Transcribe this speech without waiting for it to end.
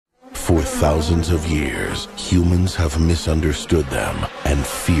For thousands of years, humans have misunderstood them and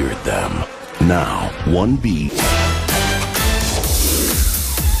feared them. Now, one bee...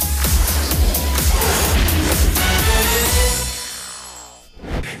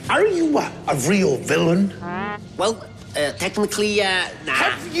 Are you a real villain? Well, technically, nah.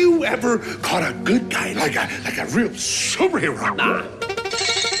 Have you ever caught a good guy like a real superhero? Nah.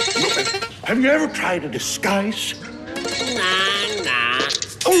 Have you ever tried a disguise? Nah.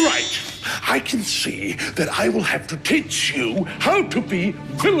 All right. I can see that I will have to teach you how to be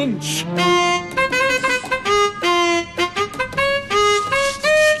villains.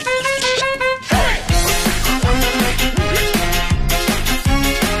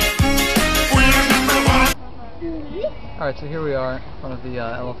 Alright, so here we are in front of the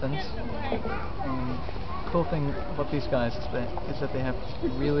elephants. Cool thing about these guys is that they have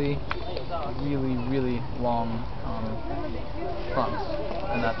really long fronts,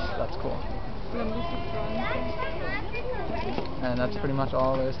 and that's cool. And that's pretty much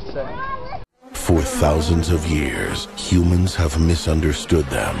all there is to say. For thousands of years, humans have misunderstood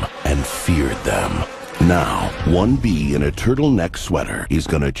them and feared them. Now, one bee in a turtleneck sweater is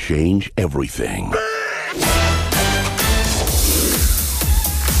gonna change everything.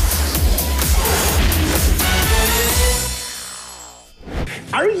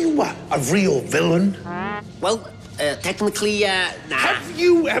 Are you a real villain? Well, technically, nah. Have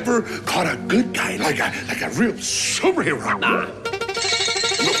you ever caught a good guy like a real superhero? Nah.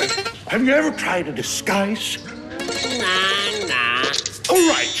 Have you ever tried a disguise? Nah. All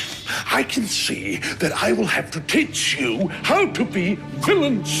right. I can see that I will have to teach you how to be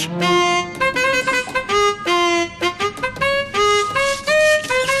villains.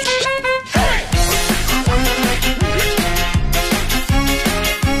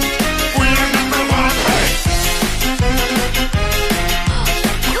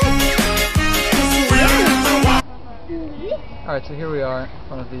 Alright, so here we are in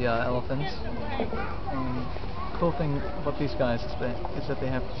front of the elephants. Cool thing about these guys is that they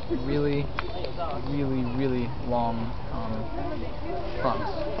have really long fronts,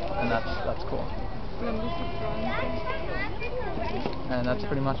 and that's cool. And that's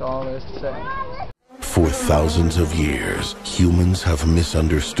pretty much all there is to say. For thousands of years, humans have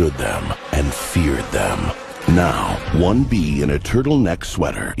misunderstood them and feared them. Now, one bee in a turtleneck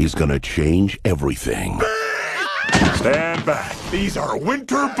sweater is gonna change everything. Stand back. These are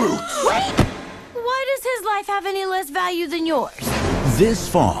winter boots. Wait! Why does his life have any less value than yours? This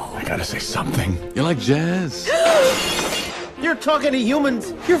fall, I gotta say something. You like jazz? You're talking to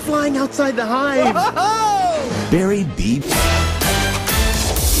humans. You're flying outside the hive. Barry B.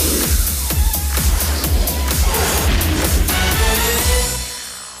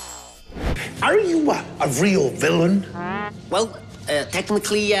 Are you a real villain? Well,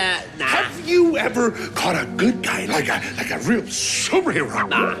 technically, nah. Have you ever caught a good guy like a real superhero?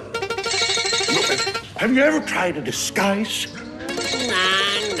 Nah. Have you ever tried a disguise?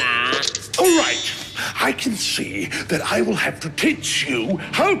 Nah. All right. I can see that I will have to teach you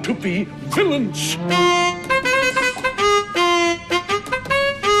how to be villains.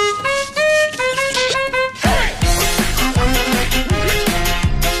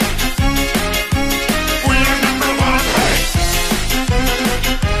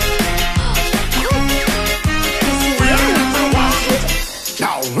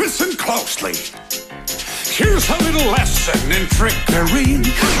 Closely. Here's a little lesson in trickery.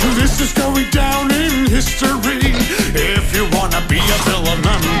 This is going down in history. If you want to be a villain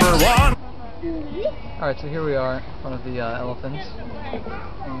 #1. Alright, so here we are in front of the elephants.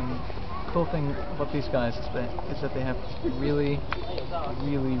 Cool thing about these guys is that they have really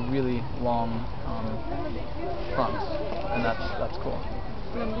long fronts, and that's cool.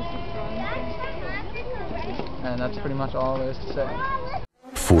 And that's pretty much all there is to say.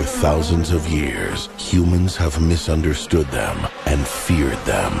 For thousands of years, humans have misunderstood them and feared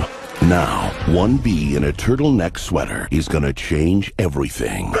them. Now, one bee in a turtleneck sweater is gonna change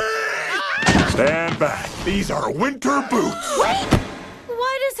everything. Stand back. These are winter boots. Wait!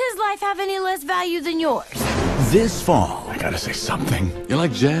 Why does his life have any less value than yours? This fall, I gotta say something. You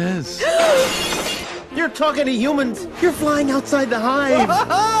like jazz? You're talking to humans. You're flying outside the hive.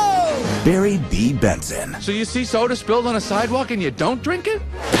 Barry B. Benson So you see soda spilled on a sidewalk and you don't drink it?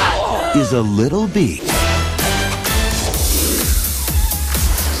 is a little bee.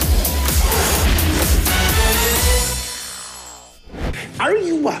 Are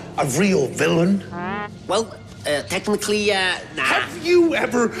you a real villain? Well, technically, nah. Have you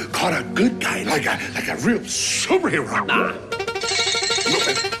ever caught a good guy like a real superhero? Nah.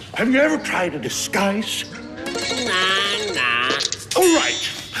 Have you ever tried a disguise? Nah. All right.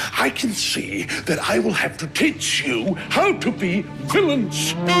 I can see that I will have to teach you how to be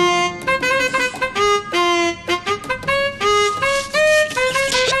villains.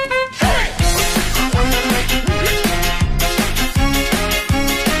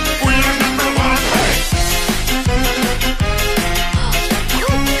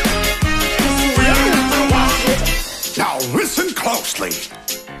 Now listen closely.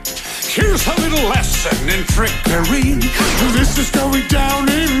 Here's a little lesson in trickery. This is going down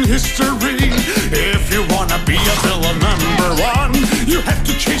in history. If you wanna be a villain #1, you have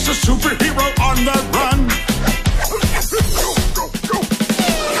to chase a superhero on the run.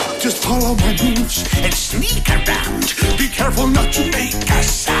 Just follow my moves and sneak around. Be careful not to make a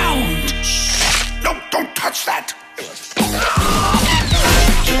sound. Shh. No, don't touch that.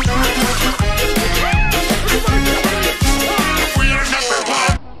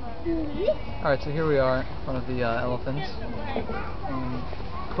 Alright, so here we are in front of the elephants. And the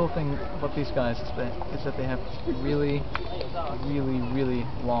cool thing about these guys is that they have really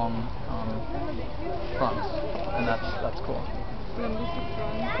long fronts, and that's cool.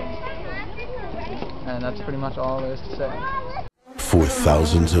 And that's pretty much all there is to say. For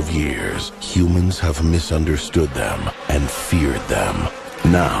thousands of years, humans have misunderstood them and feared them.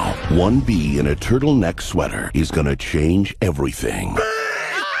 Now, one bee in a turtleneck sweater is gonna change everything.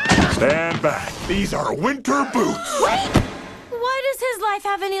 Stand back. These are winter boots. Why does his life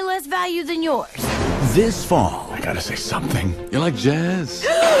have any less value than yours? This fall. I gotta say something. You like jazz?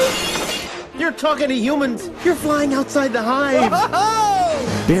 You're talking to humans. You're flying outside the hive.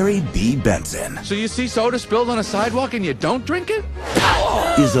 Barry B. Benson. So you see soda spilled on a sidewalk and you don't drink it?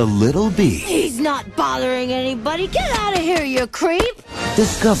 Is a little bee He's not bothering anybody. Get out of here, you creep.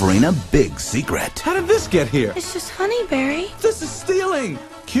 discovering a big secret. How did this get here? It's just honey, Barry. This is stealing.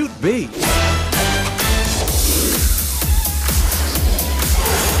 Cute bee.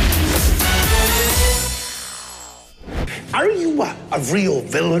 Are you a real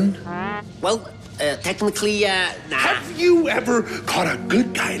villain? Well, technically, nah. Have you ever caught a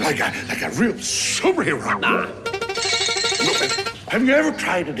good guy like a real superhero? Nah. Have you ever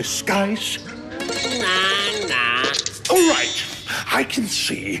tried a disguise? Nah. All right. I can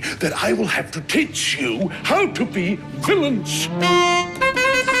see that I will have to teach you how to be villains.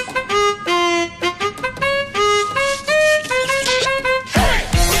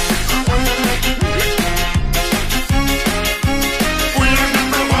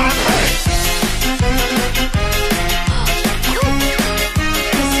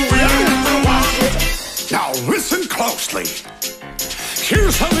 Now listen closely.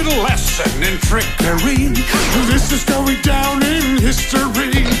 Here's a little lesson in trickery. This is going down in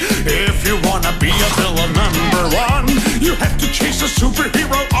history. If you wanna be a villain #1, you have to chase a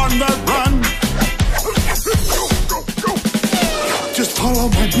superhero on the run. Just follow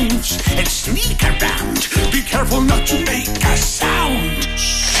my moves and sneak around. Be careful not to make a sound.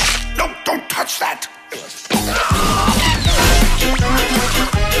 Shh. No, don't touch that.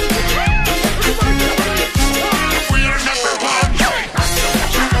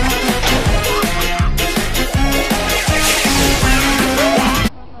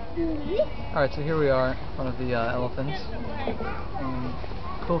 Alright, so here we are in front of the elephants. And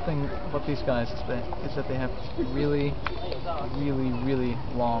the cool thing about these guys is that they have really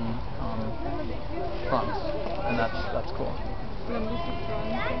long fronts, and that's cool.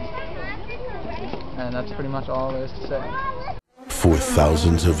 And that's pretty much all there is to say. For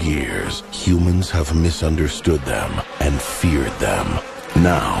thousands of years, humans have misunderstood them and feared them.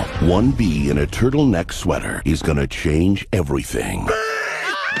 Now, one bee in a turtleneck sweater is gonna change everything.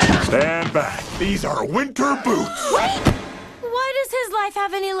 Stand back. These are winter boots. Why does his life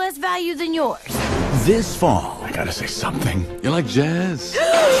have any less value than yours? This fall. I gotta say something. You like jazz?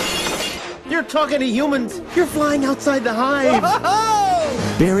 You're talking to humans. You're flying outside the hive.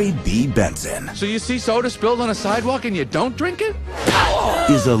 Barry B. Benson So you see soda spilled on a sidewalk and you don't drink it?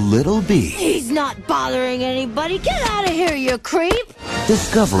 is a little bee He's not bothering anybody. Get out of here, you creep.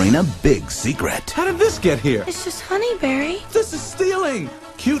 discovering a big secret. How did this get here? It's just honey, Barry. This is stealing.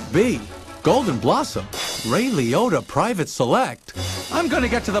 Cute bee. Golden Blossom. Ray Liotta Private Select. I'm gonna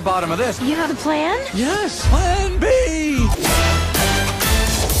get to the bottom of this. You have a plan? Yes, Plan B!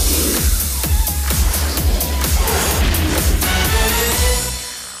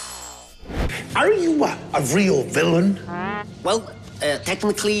 Are you a real villain? Well,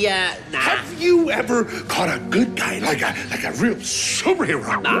 technically, nah. Have you ever caught a good guy like a real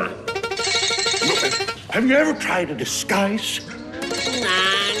superhero? Nah. Have you ever tried a disguise?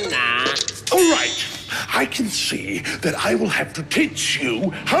 Nah. All right. I can see that I will have to teach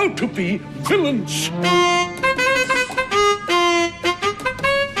you how to be villains.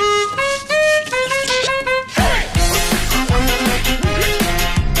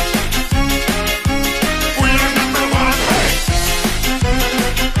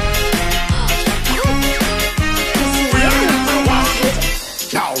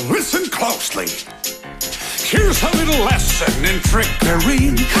 Now listen closely. Here's a little lesson in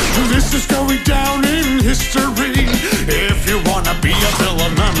trickery. This is going down in history. If you wanna be a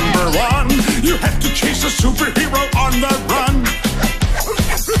villain #1, you have to chase a superhero on the run.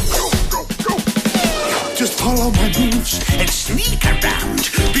 Just follow my moves and sneak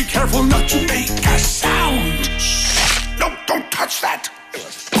around. Be careful not to make a sound. Shh. No, don't touch that.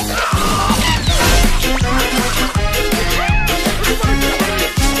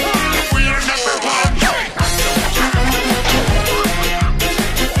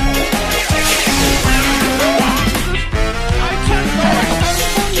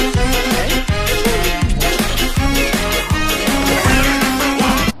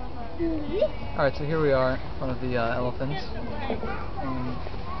 Alright, so here we are in front of the elephants.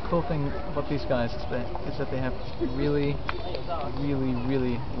 Cool thing about these guys is that they have really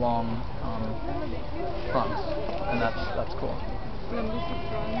long fronts, and that's cool.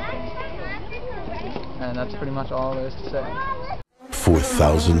 And that's pretty much all there is to say. For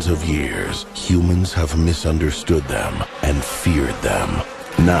thousands of years, humans have misunderstood them and feared them.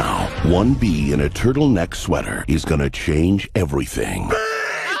 Now, one bee in a turtleneck sweater is gonna change everything.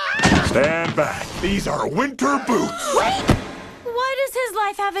 Stand back. These are winter boots. Wait! Why does his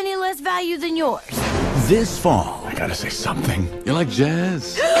life have any less value than yours? This fall. I gotta say something. You like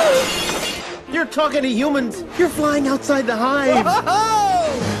jazz? You're talking to humans. You're flying outside the hive.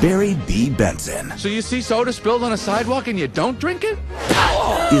 Barry B. Benson So you see soda spilled on a sidewalk and you don't drink it?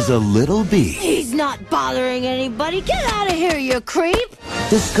 is a little bee He's not bothering anybody. Get out of here, you creep!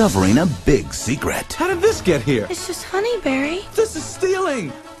 discovering a big secret. How did this get here? It's just honey, Barry. This is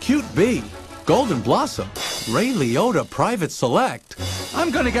stealing. Cute bee. Golden Blossom. Ray Liotta Private Select.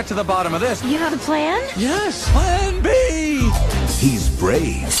 I'm gonna get to the bottom of this. You have a plan? Yes, Plan B. He's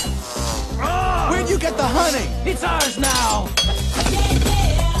brave. Where'd you get the honey? It's ours now.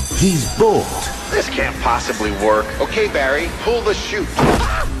 He's bold. This can't possibly work. Okay, Barry, pull the chute.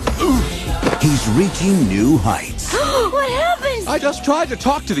 He's reaching new heights. What happened? I just tried to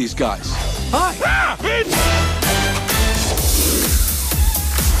talk to these guys. Hi.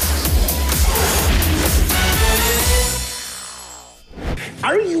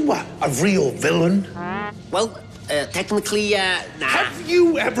 Are you a real villain? Well, technically, nah. Have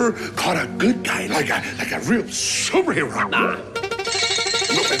you ever caught a good guy like a real superhero? Nah.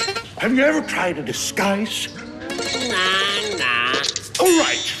 Have you ever tried a disguise? Nah. All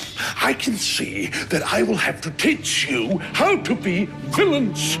right. I can see that I will have to teach you how to be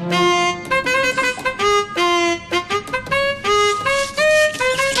villains.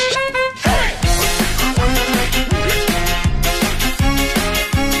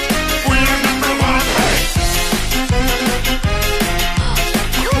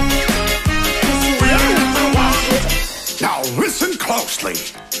 Now listen closely.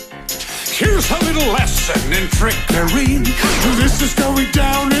 Here's a little lesson in trickery. This is going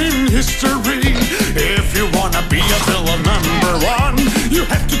down in history. If you wanna be a villain #1, you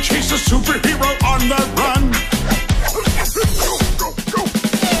have to chase a superhero on the run.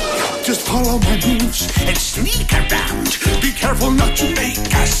 Just follow my moves and sneak around. Be careful not to make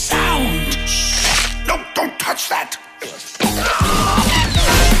a sound. Shh. No, don't touch that.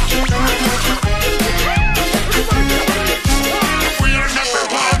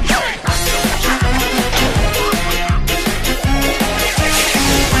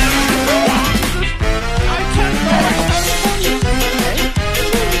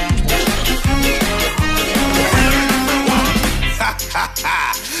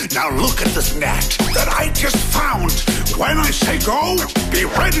 Now look at this net that I just found. When I say go, be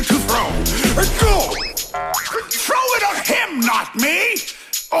ready to throw. Go! Throw it at him, not me!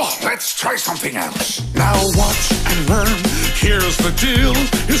 Oh, let's try something else. Now watch and learn. Here's the deal.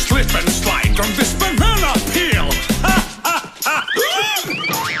 You slip and slide on this banana peel.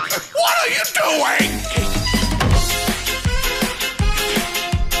 What are you doing?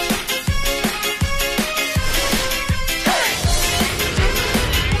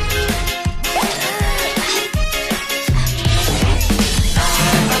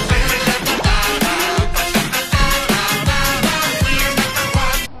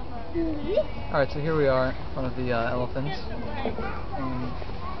 Alright, so here we are in front of the elephants.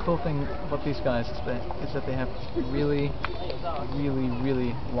 Cool thing about these guys is that they have really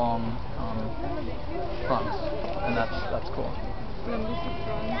long fronts, and that's cool.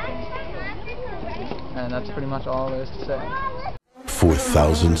 And that's pretty much all there is to say. For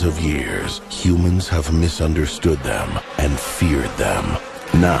thousands of years, humans have misunderstood them and feared them.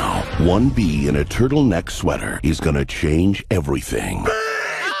 Now, one bee in a turtleneck sweater is gonna change everything.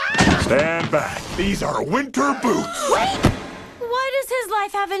 Stand back. These are winter boots. Wait! Why does his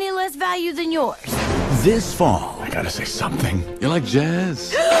life have any less value than yours? This fall. I gotta say something. You like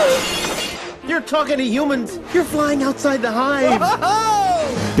jazz? You're talking to humans. You're flying outside the hive.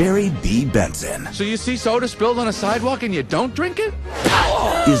 Barry B. Benson So you see soda spilled on a sidewalk and you don't drink it?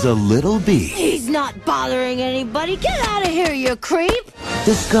 is a little bee He's not bothering anybody. Get out of here, you creep.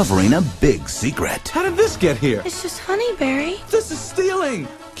 discovering a big secret. How did this get here? It's just honey, Barry. This is stealing.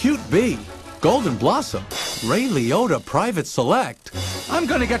 Cute bee. Golden Blossom. Ray Liotta Private Select. I'm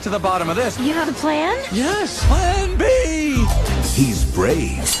gonna get to the bottom of this. You have a plan? Yes, Plan B. He's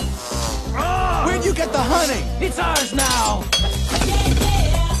brave. Where'd you get the honey? It's ours now.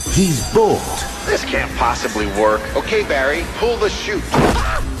 He's bold. This can't possibly work. Okay, Barry, pull the chute.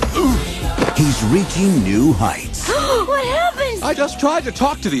 He's reaching new heights. What happened? I just tried to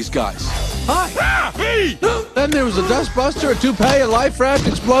talk to these guys. Hi. Hey. Then there was a dustbuster, a toupee, a life raft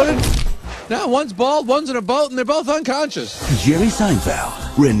exploded. Now one's bald, one's in a boat, and they're both unconscious. Jerry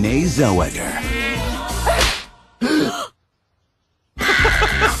Seinfeld, Renee Zellweger.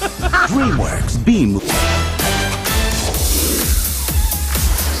 DreamWorks B Movie.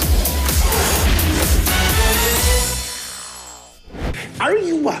 Are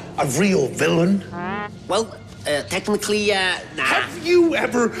you a real villain? Well, technically, nah. Have you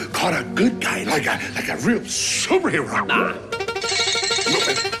ever caught a good guy like a real superhero? Nah.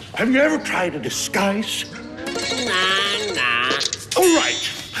 Have you ever tried a disguise? Nah. All right.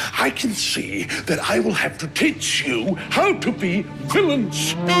 I can see that I will have to teach you how to be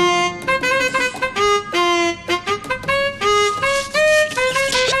villains.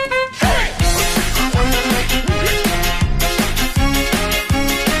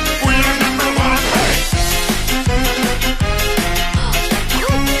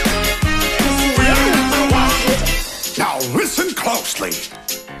 Now listen closely.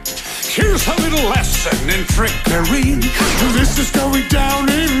 Here's a little lesson in trickery. This is going down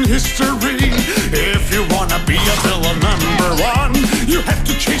in history. If you wanna be a villain #1, you have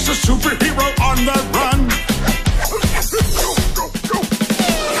to chase a superhero on the run.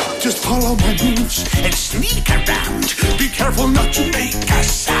 Just follow my moves and sneak around. Be careful not to make a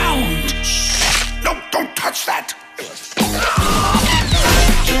sound. No, don't touch that.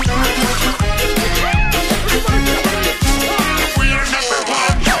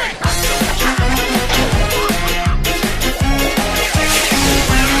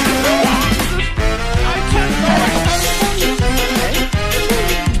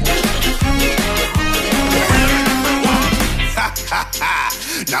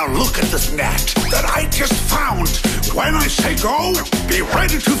 Now look at this net that I just found. When I say go, be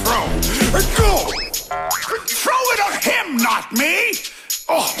ready to throw. Go! Throw it at him, not me!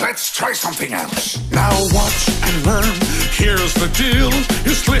 Oh, let's try something else. Now watch and learn. Here's the deal.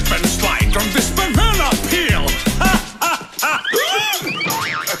 You slip and slide on this banana peel.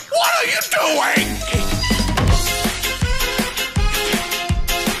 What are you doing?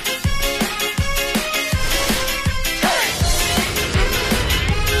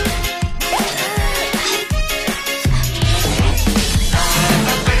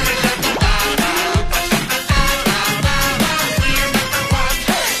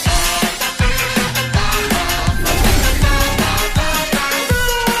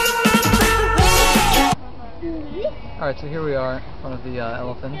 Alright, so here we are in front of the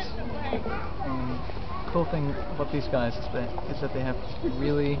elephants. Cool thing about these guys is that they have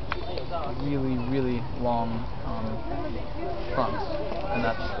really long fronts, and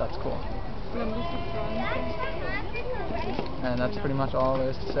that's cool. And that's pretty much all there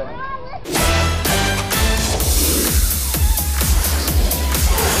is to say.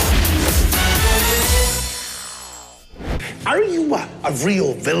 Are you a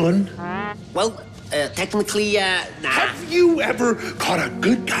real villain? Well, technically, nah. Have you ever caught a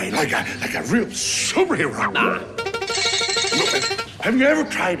good guy like a real superhero? Nah. Have you ever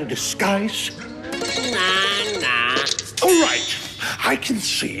tried a disguise? Nah. All right. I can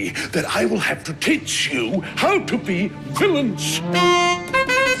see that I will have to teach you how to be villains.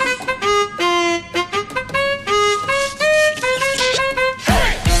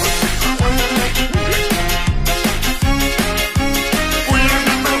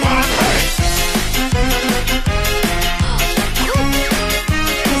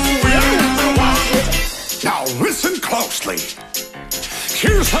 Now listen closely.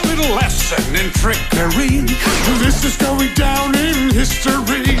 Here's a little lesson in trickery. This is going down in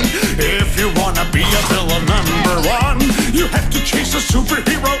history. If you wanna be a villain #1, you have to chase a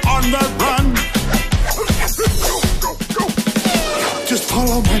superhero on the run. Just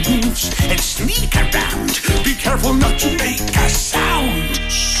follow my moves and sneak around. Be careful not to make a sound.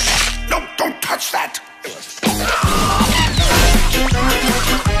 No, don't touch that.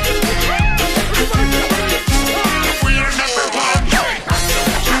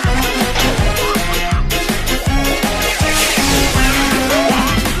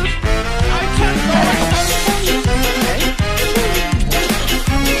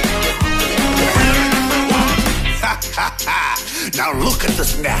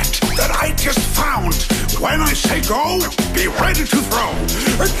 this net that I just found. When I say go, be ready to throw.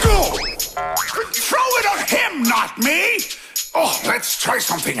 Go! Throw it at him, not me! Oh, let's try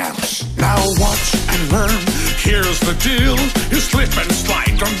something else. Now watch and learn. Here's the deal. You slip and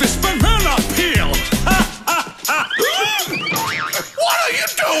slide on this banana peel. Ha, ha, ha. What are you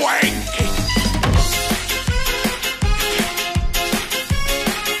doing?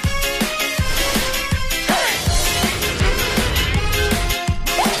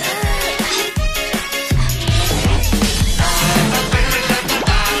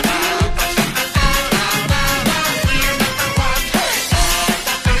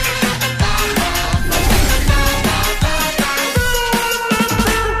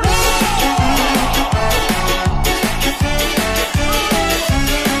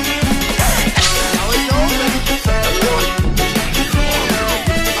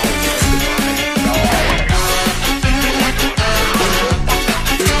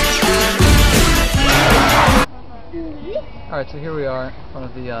 Alright, so here we are in front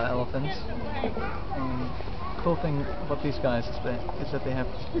of the elephants. Cool thing about these guys is that they have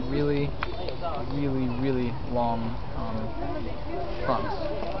really long fronts,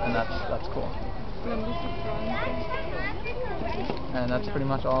 and that's cool. And that's pretty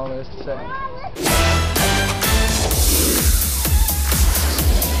much all there is to say.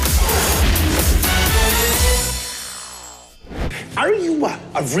 Are you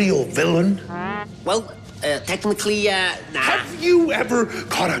a real villain? Well, technically, nah. Have you ever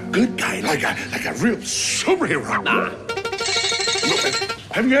caught a good guy like a real superhero? Nah.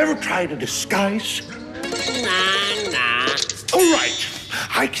 Have you ever tried a disguise? Nah. All right.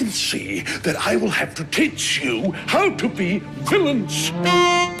 I can see that I will have to teach you how to be villains.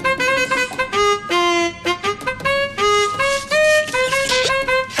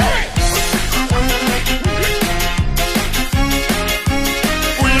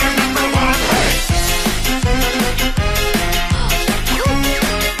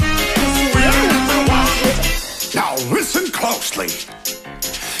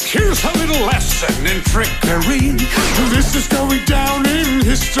 Here's a little lesson in trickery. This is going down in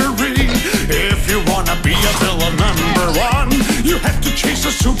history. If you wanna be a villain #1, you have to chase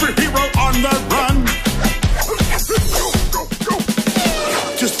a superhero on the run.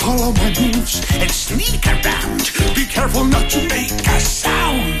 Just follow my moves and sneak around. Be careful not to make a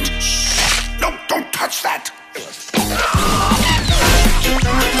sound. No, don't touch that.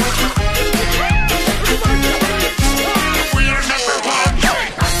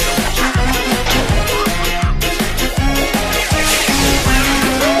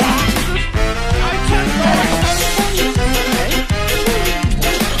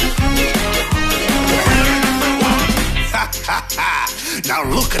 Now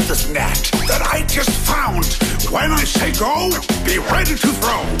look at this net that I just found. When I say go, be ready to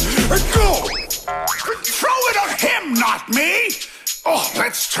throw. Go! Throw it at him, not me! Oh,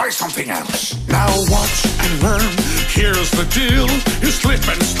 let's try something else. Now watch and learn. Here's the deal. You slip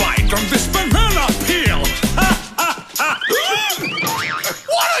and slide on this banana peel. Ha, ha, ha.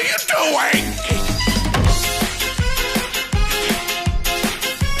 What are you doing?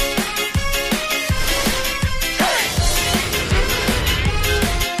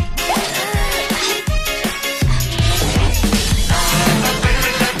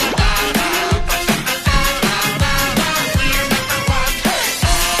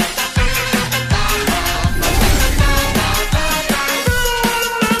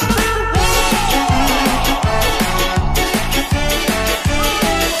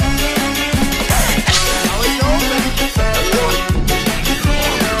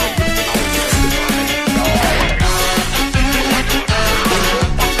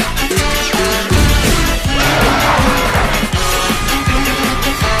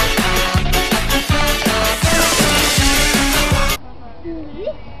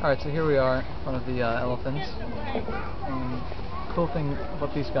 Alright, so here we are in front of the elephants. Cool thing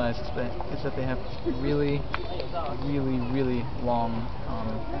about these guys is that they have really long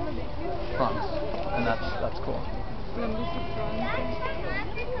fronts, and that's cool.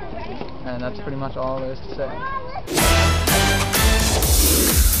 And that's pretty much all there is to say.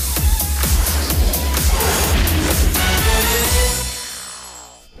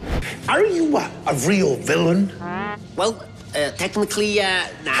 Are you a real villain? Well, technically,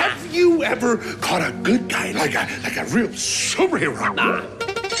 nah. Have you ever caught a good guy like a real superhero? Nah.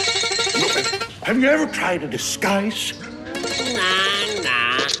 Have you ever tried a disguise?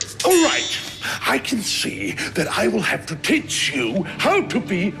 Nah. All right. I can see that I will have to teach you how to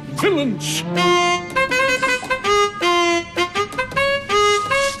be villains.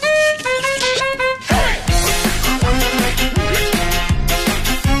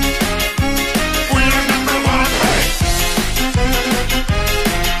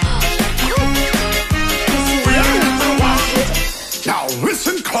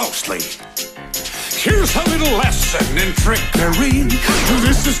 listen closely. Here's a little lesson in trickery.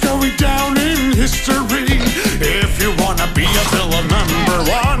 This is going down in history. If you wanna be a villain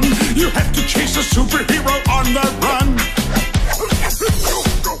 #1, you have to chase a superhero on the run.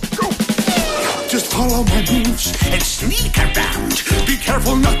 Just follow my moves and sneak around. Be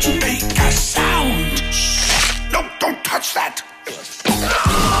careful not to make a sound. No, don't touch that.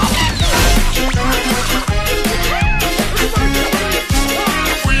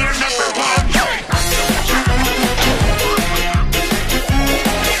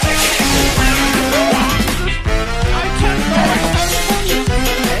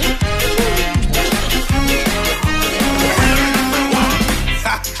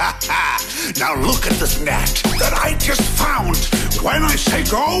 Now look at this net that I just found. When I say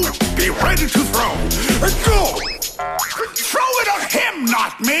go, be ready to throw. Go! Throw it at him,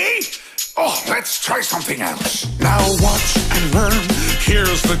 not me! Oh, let's try something else. Now watch and learn.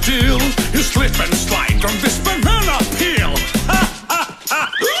 Here's the deal. You slip and slide on this banana peel.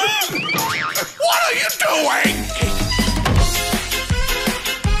 What are you doing?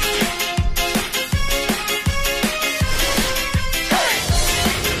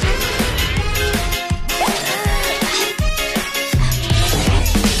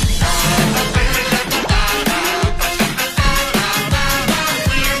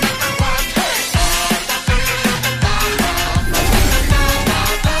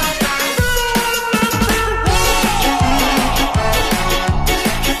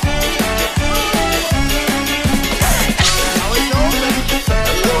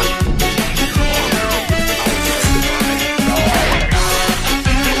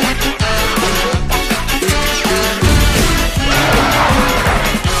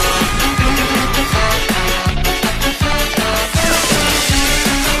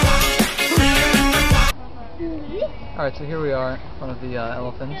 Alright, so here we are in front of the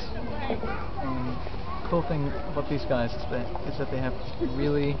elephants. Cool thing about these guys is that they have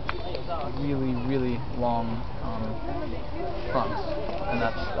really long fronts, and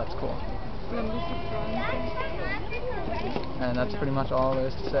that's cool. And that's pretty much all there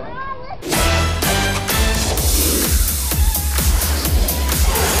is to say.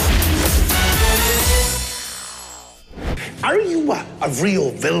 Are you a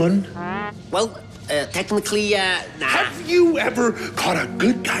real villain? Well, technically, nah. Have you ever caught a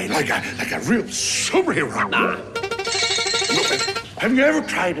good guy, like a real superhero? Nah. Have you ever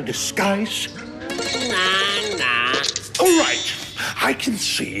tried a disguise? Nah. All right. I can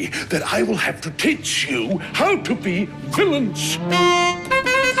see that I will have to teach you how to be villains.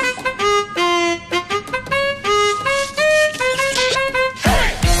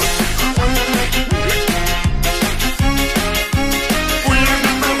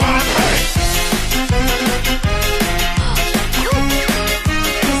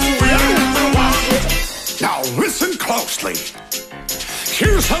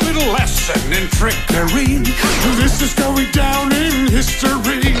 Here's a little lesson in trickery. This is going down in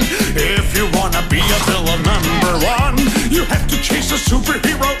history. If you wanna be a villain #1, you have to chase a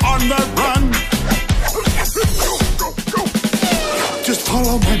superhero on the run. Just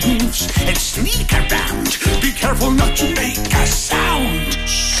follow my moves and sneak around. Be careful not to make a sound.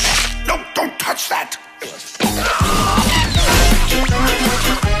 No, don't touch that.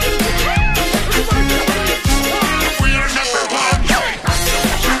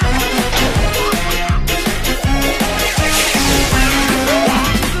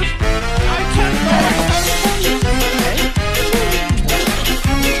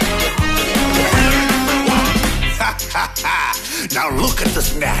 Now look at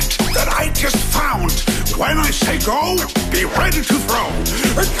this net that I just found. When I say go, be ready to throw.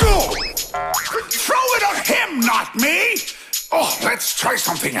 Go! Throw it at him, not me! Oh, let's try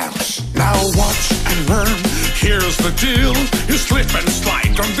something else. Now watch and learn. Here's the deal. You slip and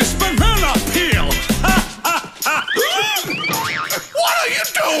slide on this banana peel. What are you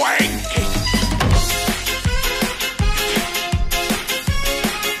doing?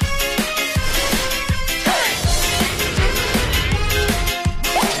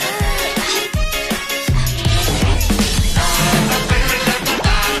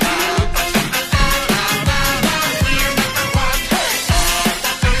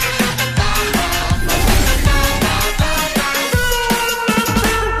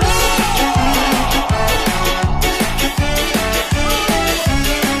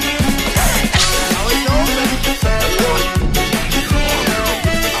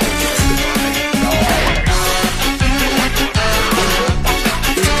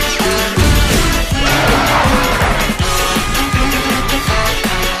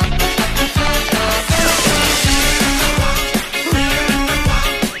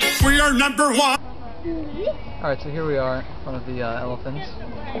 number one. Alright, so here we are in front of the elephants.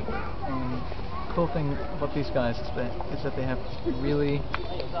 And the cool thing about these guys is that they have really,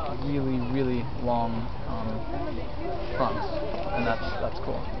 really, really long fronts, and that's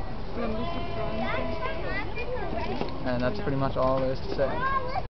cool. And that's pretty much all there is to say.